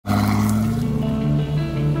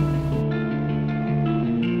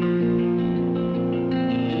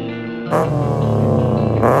What's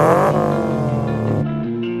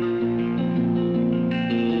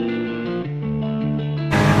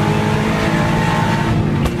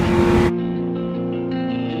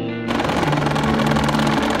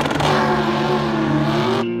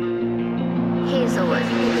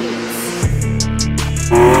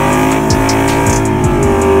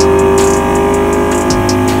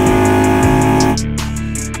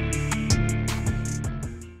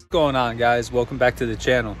going on, guys? Welcome back to the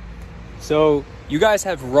channel. So you guys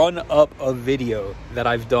have run up a video that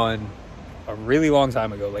I've done a really long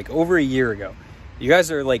time ago, like over a year ago. You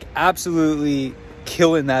guys are like absolutely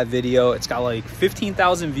killing that video. It's got like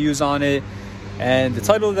 15,000 views on it, and the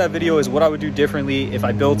title of that video is what I would do differently if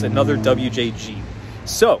I built another WJ Jeep.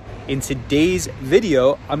 So in today's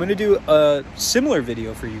video, I'm going to do a similar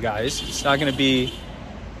video for you guys. It's not going to be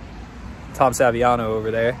Tom Saviano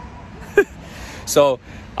over there. So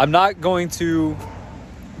I'm not going to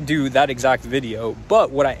do that exact video, but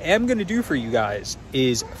what I am going to do for you guys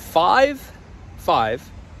is five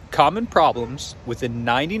common problems with the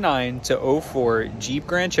 99 to 04 Jeep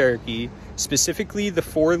Grand Cherokee, specifically the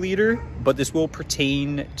 4-liter, but this will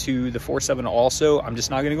pertain to the 4.7 also. I'm just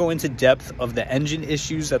not going to go into depth of the engine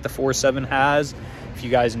issues that the 4.7 has. If you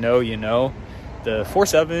guys know, you know. The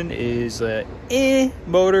 4.7 is a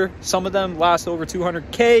motor. Some of them last over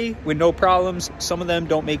 200K with no problems. Some of them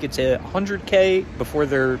don't make it to 100K before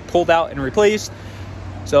they're pulled out and replaced.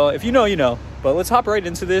 So if you know, you know. But let's hop right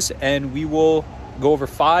into this, and we will go over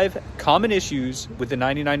 5 common issues with the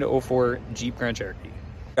 99 to 04 Jeep Grand Cherokee.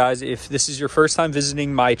 Guys, if this is your first time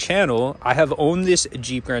visiting my channel, I have owned this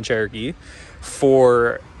Jeep Grand Cherokee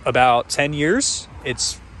for about 10 years.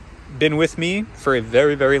 It's been with me for a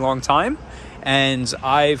very, very long time. And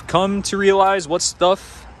I've come to realize what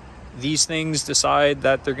stuff these things decide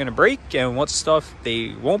that they're going to break and what stuff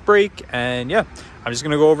they won't break. And yeah, I'm just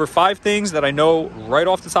going to go over 5 things that I know right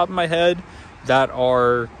off the top of my head that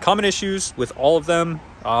are common issues with all of them.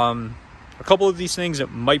 A couple of these things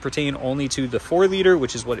that might pertain only to the 4-liter,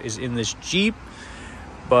 which is what is in this Jeep.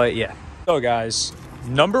 But yeah. So guys,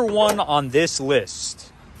 number 1 on this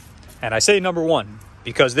list, and I say number 1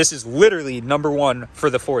 because this is literally number 1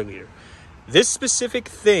 for the 4-liter. This specific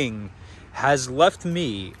thing has left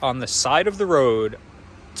me on the side of the road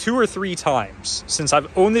 2 or 3 times since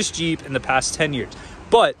I've owned this Jeep in the past 10 years.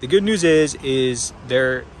 But the good news is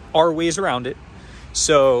there are ways around it.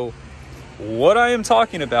 So what I am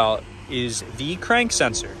talking about is the crank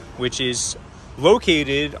sensor, which is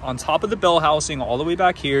located on top of the bell housing all the way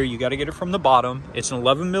back here. You got to get it from the bottom. It's an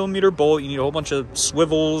 11mm bolt. You need a whole bunch of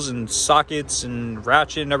swivels and sockets and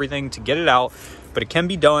ratchet and everything to get it out. But it can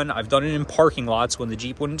be done. I've done it in parking lots when the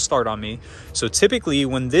Jeep wouldn't start on me. So typically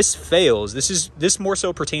when this fails, this more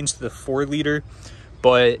so pertains to the 4-liter,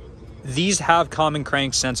 but these have common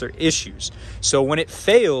crank sensor issues. So when it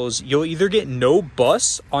fails, you'll either get no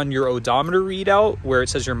bus on your odometer readout where it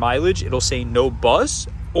says your mileage, it'll say no bus,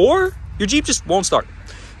 or your Jeep just won't start.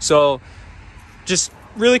 So just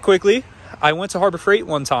really quickly, I went to Harbor Freight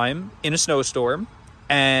one time in a snowstorm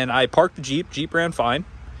and I parked the Jeep. Jeep ran fine.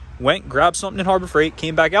 Went, grabbed something in Harbor Freight,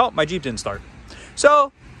 came back out, my Jeep didn't start.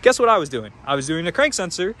 So guess what I was doing? I was doing a crank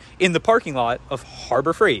sensor in the parking lot of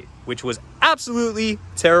Harbor Freight, which was absolutely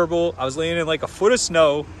terrible. I was laying in like a foot of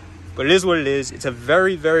snow, but it is what it is. It's a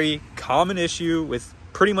very, very common issue with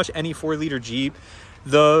pretty much any 4-liter Jeep.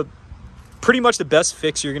 Pretty much the best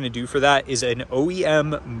fix you're going to do for that is an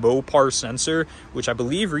OEM Mopar sensor, which I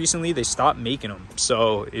believe recently they stopped making them.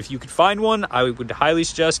 So if you could find one, I would highly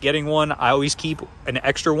suggest getting one. I always keep an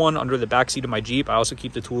extra one under the backseat of my Jeep. I also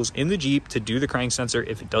keep the tools in the Jeep to do the crank sensor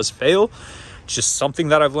if it does fail. It's just something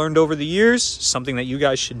that I've learned over the years, something that you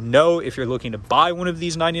guys should know if you're looking to buy one of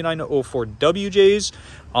these 99 to 04 WJs.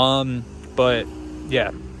 But yeah.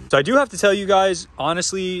 So I do have to tell you guys,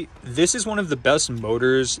 honestly, this is one of the best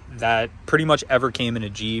motors that pretty much ever came in a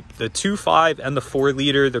Jeep. The 2.5 and the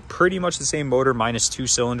 4-liter, they're pretty much the same motor minus 2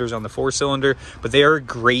 cylinders on the 4-cylinder, but they are a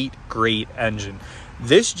great, great engine.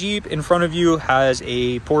 This Jeep in front of you has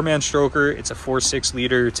a poor man stroker. It's a 4.6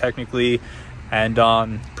 liter technically. And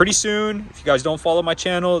pretty soon, if you guys don't follow my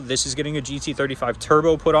channel, this is getting a GT35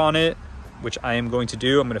 turbo put on it, which I am going to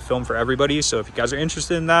do. I'm going to film for everybody. So if you guys are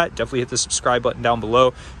interested in that, definitely hit the subscribe button down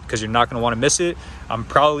below because you're not going to want to miss it. I'm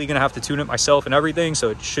probably going to have to tune it myself and everything. So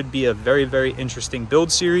it should be a very, very interesting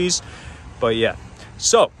build series. But yeah.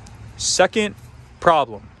 So second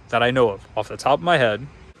problem that I know of off the top of my head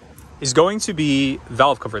is going to be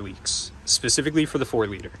valve cover leaks, specifically for the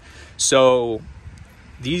 4-liter. So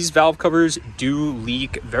these valve covers do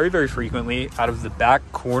leak very, very frequently out of the back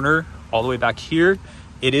corner all the way back here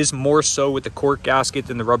It is more so with the cork gasket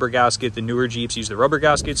than the rubber gasket. The newer Jeeps use the rubber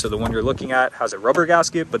gasket, so the one you're looking at has a rubber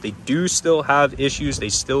gasket, but they do still have issues. They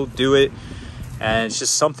still do it, and it's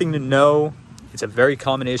just something to know. It's a very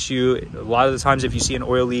common issue. A lot of the times if you see an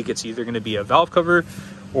oil leak, it's either going to be a valve cover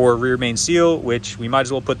or rear main seal, which we might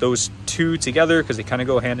as well put those two together because they kind of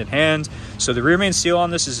go hand in hand. So the rear main seal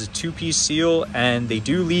on this is a two-piece seal, and they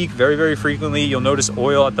do leak very, very frequently. You'll notice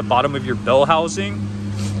oil at the bottom of your bell housing,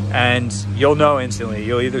 and you'll know instantly.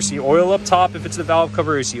 You'll either see oil up top if it's the valve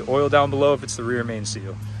cover, or you see oil down below if it's the rear main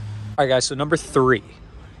seal. All right, guys, so number 3,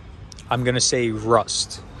 I'm gonna say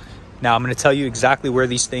rust. Now, I'm gonna tell you exactly where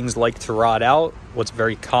these things like to rot out, what's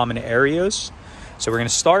very common areas. So we're gonna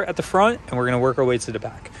start at the front, and we're gonna work our way to the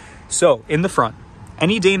back. So in the front,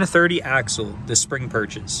 any Dana 30 axle, the spring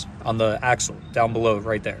perches on the axle down below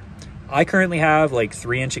right there. I currently have like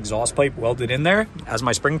 3-inch exhaust pipe welded in there as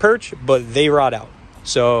my spring perch, but they rot out.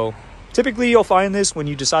 So typically you'll find this when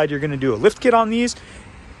you decide you're going to do a lift kit on these,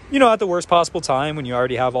 you know, at the worst possible time when you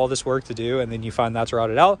already have all this work to do, and then you find that's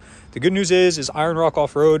rotted out. The good news is Iron Rock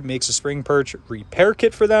Off-Road makes a spring perch repair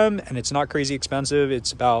kit for them, and it's not crazy expensive.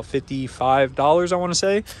 It's about $55, I want to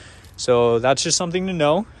say. So that's just something to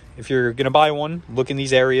know. If you're going to buy one, look in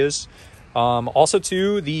these areas. Also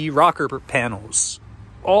too, the rocker panels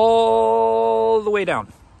all the way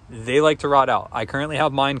down, they like to rot out. I currently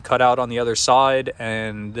have mine cut out on the other side,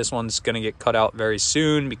 and this one's going to get cut out very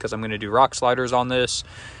soon because I'm going to do rock sliders on this,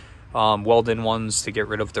 weld-in ones to get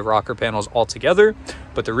rid of the rocker panels altogether.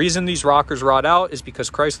 But the reason these rockers rot out is because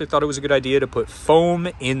Chrysler thought it was a good idea to put foam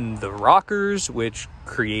in the rockers, which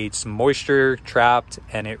creates moisture trapped,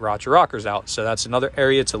 and it rots your rockers out. So that's another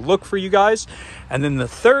area to look for, you guys. And then the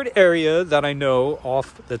third area that I know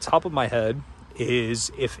off the top of my head is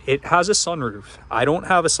if it has a sunroof. I don't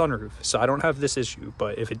have a sunroof, so I don't have this issue,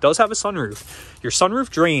 but if it does have a sunroof, your sunroof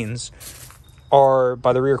drains are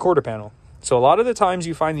by the rear quarter panel. So a lot of the times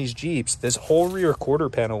you find these Jeeps, this whole rear quarter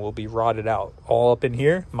panel will be rotted out all up in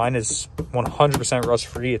here. Mine is 100% rust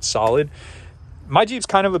free. It's solid. My Jeep's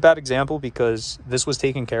kind of a bad example because this was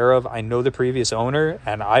taken care of. I know the previous owner,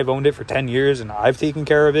 and I've owned it for 10 years, and I've taken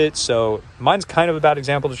care of it. So mine's kind of a bad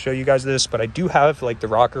example to show you guys this, but I do have like the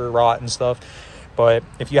rocker rot and stuff. But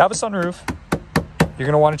if you have a sunroof, you're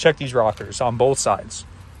going to want to check these rockers on both sides.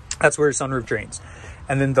 That's where your sunroof drains.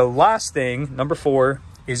 And then the last thing, number 4,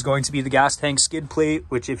 is going to be the gas tank skid plate,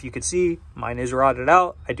 which if you could see, mine is rotted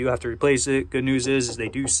out. I do have to replace it. Good news is they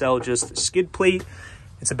do sell just the skid plate.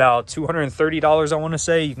 It's about $230, I want to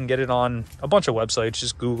say. You can get it on a bunch of websites.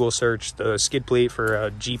 Just Google search the skid plate for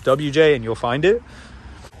a Jeep WJ and you'll find it.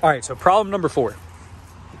 All right, so problem number 4.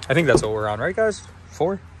 I think that's what we're on, right, guys?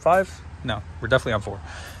 4, 5? No, we're definitely on 4.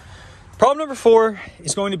 Problem number 4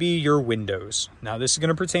 is going to be your windows. Now, this is going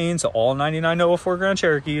to pertain to all 9904 Grand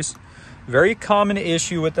Cherokees. Very common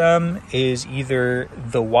issue with them is either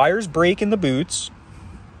the wires break in the boots.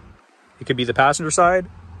 It could be the passenger side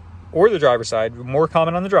or the driver's side, more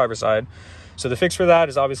common on the driver's side. So the fix for that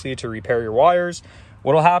is obviously to repair your wires.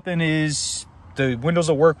 What'll happen is the windows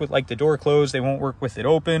will work with like the door closed. They won't work with it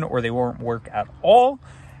open, or they won't work at all.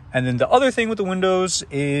 And then the other thing with the windows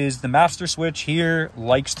is the master switch here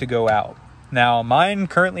likes to go out. Now, mine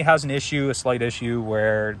currently has an issue, a slight issue,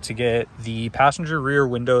 where to get the passenger rear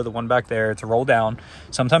window, the one back there, to roll down,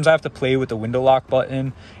 sometimes I have to play with the window lock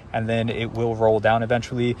button, and then it will roll down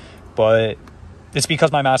eventually. But it's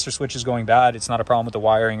because my master switch is going bad. It's not a problem with the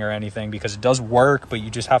wiring or anything, because it does work, but you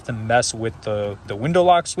just have to mess with the window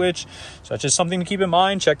lock switch. So that's just something to keep in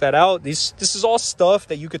mind. Check that out. This is all stuff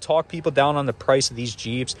that you could talk people down on the price of these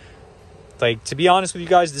Jeeps. Like, to be honest with you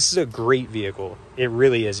guys, this is a great vehicle. It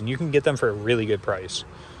really is, and you can get them for a really good price.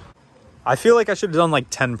 I feel like I should have done like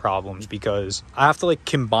 10 problems, because I have to like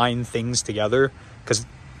combine things together, because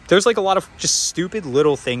there's like a lot of just stupid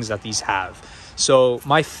little things that these have. So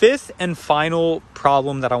my 5th and final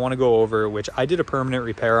problem that I want to go over, which I did a permanent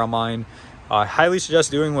repair on mine, I highly suggest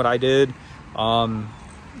doing what I did.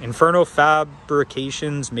 Inferno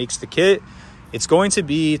Fabrications makes the kit. It's going to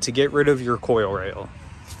be to get rid of your coil rail.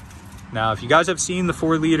 Now, if you guys have seen the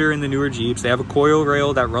 4-liter in the newer Jeeps, they have a coil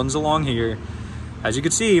rail that runs along here. As you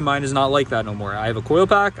can see, mine is not like that no more. I have a coil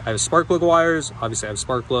pack, I have spark plug wires, obviously I have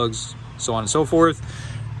spark plugs, so on and so forth.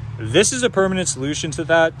 This is a permanent solution to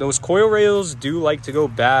that. Those coil rails do like to go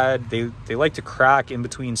bad. They like to crack in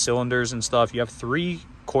between cylinders and stuff. You have 3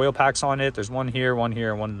 coil packs on it. There's one here,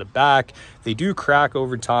 and one in the back. They do crack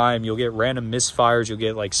over time. You'll get random misfires. You'll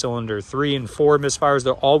get like cylinder 3 and 4 misfires.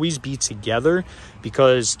 They'll always be together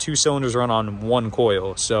because 2 cylinders run on 1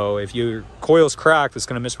 coil. So if your coil's cracked, it's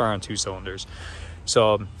going to misfire on 2 cylinders.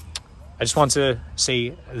 So I just want to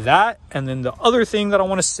say that. And then the other thing that I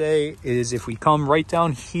want to say is if we come right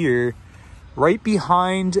down here, right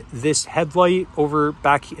behind this headlight over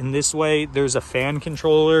back in this way, there's a fan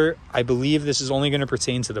controller. I believe this is only going to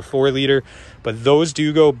pertain to the 4-liter, but those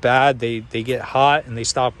do go bad. They get hot and they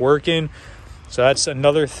stop working. So that's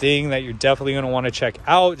another thing that you're definitely going to want to check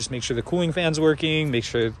out. Just make sure the cooling fan's working, make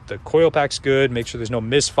sure the coil pack's good, make sure there's no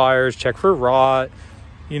misfires, check for rot.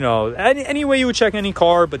 You know, any way you would check any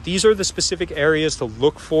car, but these are the specific areas to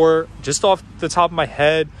look for just off the top of my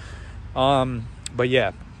head. But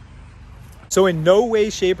yeah. So in no way,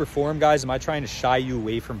 shape, or form, guys, am I trying to shy you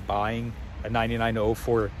away from buying a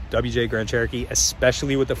 9904 WJ Grand Cherokee,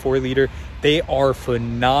 especially with the 4-liter. They are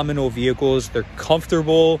phenomenal vehicles. They're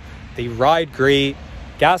comfortable. They ride great.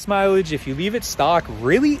 Gas mileage, if you leave it stock,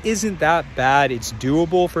 really isn't that bad. It's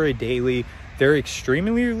doable for a daily. They're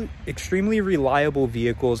extremely reliable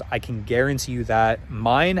vehicles. I can guarantee you that.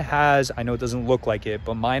 Mine has, I know it doesn't look like it,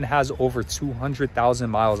 but mine has over 200,000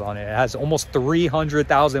 miles on it. It has almost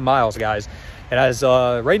 300,000 miles, guys. It has,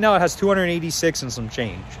 right now it has 286 and some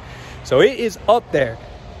change. So it is up there.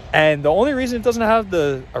 And the only reason it doesn't have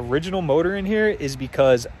the original motor in here is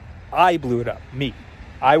because I blew it up, me.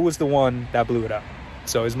 I was the one that blew it up.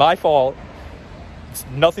 So it's my fault. It's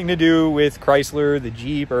nothing to do with Chrysler, the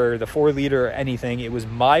Jeep, or the 4-liter or anything. It was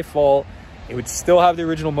my fault. It would still have the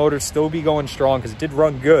original motor, still be going strong because it did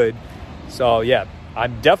run good. So yeah,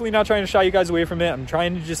 I'm definitely not trying to shy you guys away from it. I'm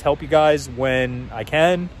trying to just help you guys when I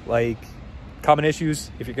can. Like, common issues,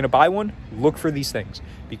 if you're going to buy one, look for these things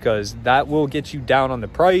because that will get you down on the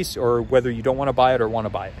price, or whether you don't want to buy it or want to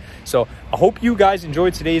buy it. So I hope you guys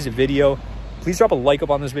enjoyed today's video. Please drop a like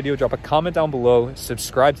up on this video, drop a comment down below,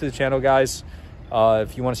 subscribe to the channel, guys.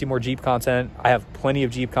 If you want to see more Jeep content, I have plenty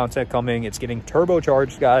of Jeep content coming. It's getting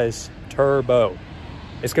turbocharged, guys. Turbo.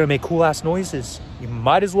 It's going to make cool ass noises. You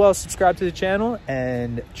might as well subscribe to the channel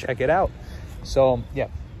and check it out. So yeah,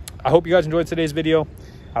 I hope you guys enjoyed today's video.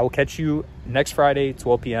 I will catch you next Friday,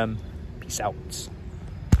 12 p.m. Peace out.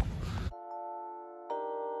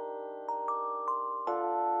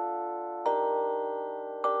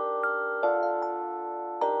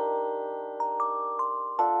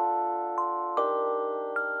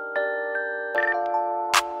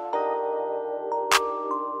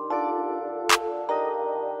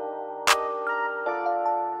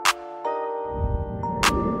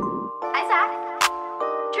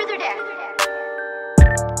 Truth or dare?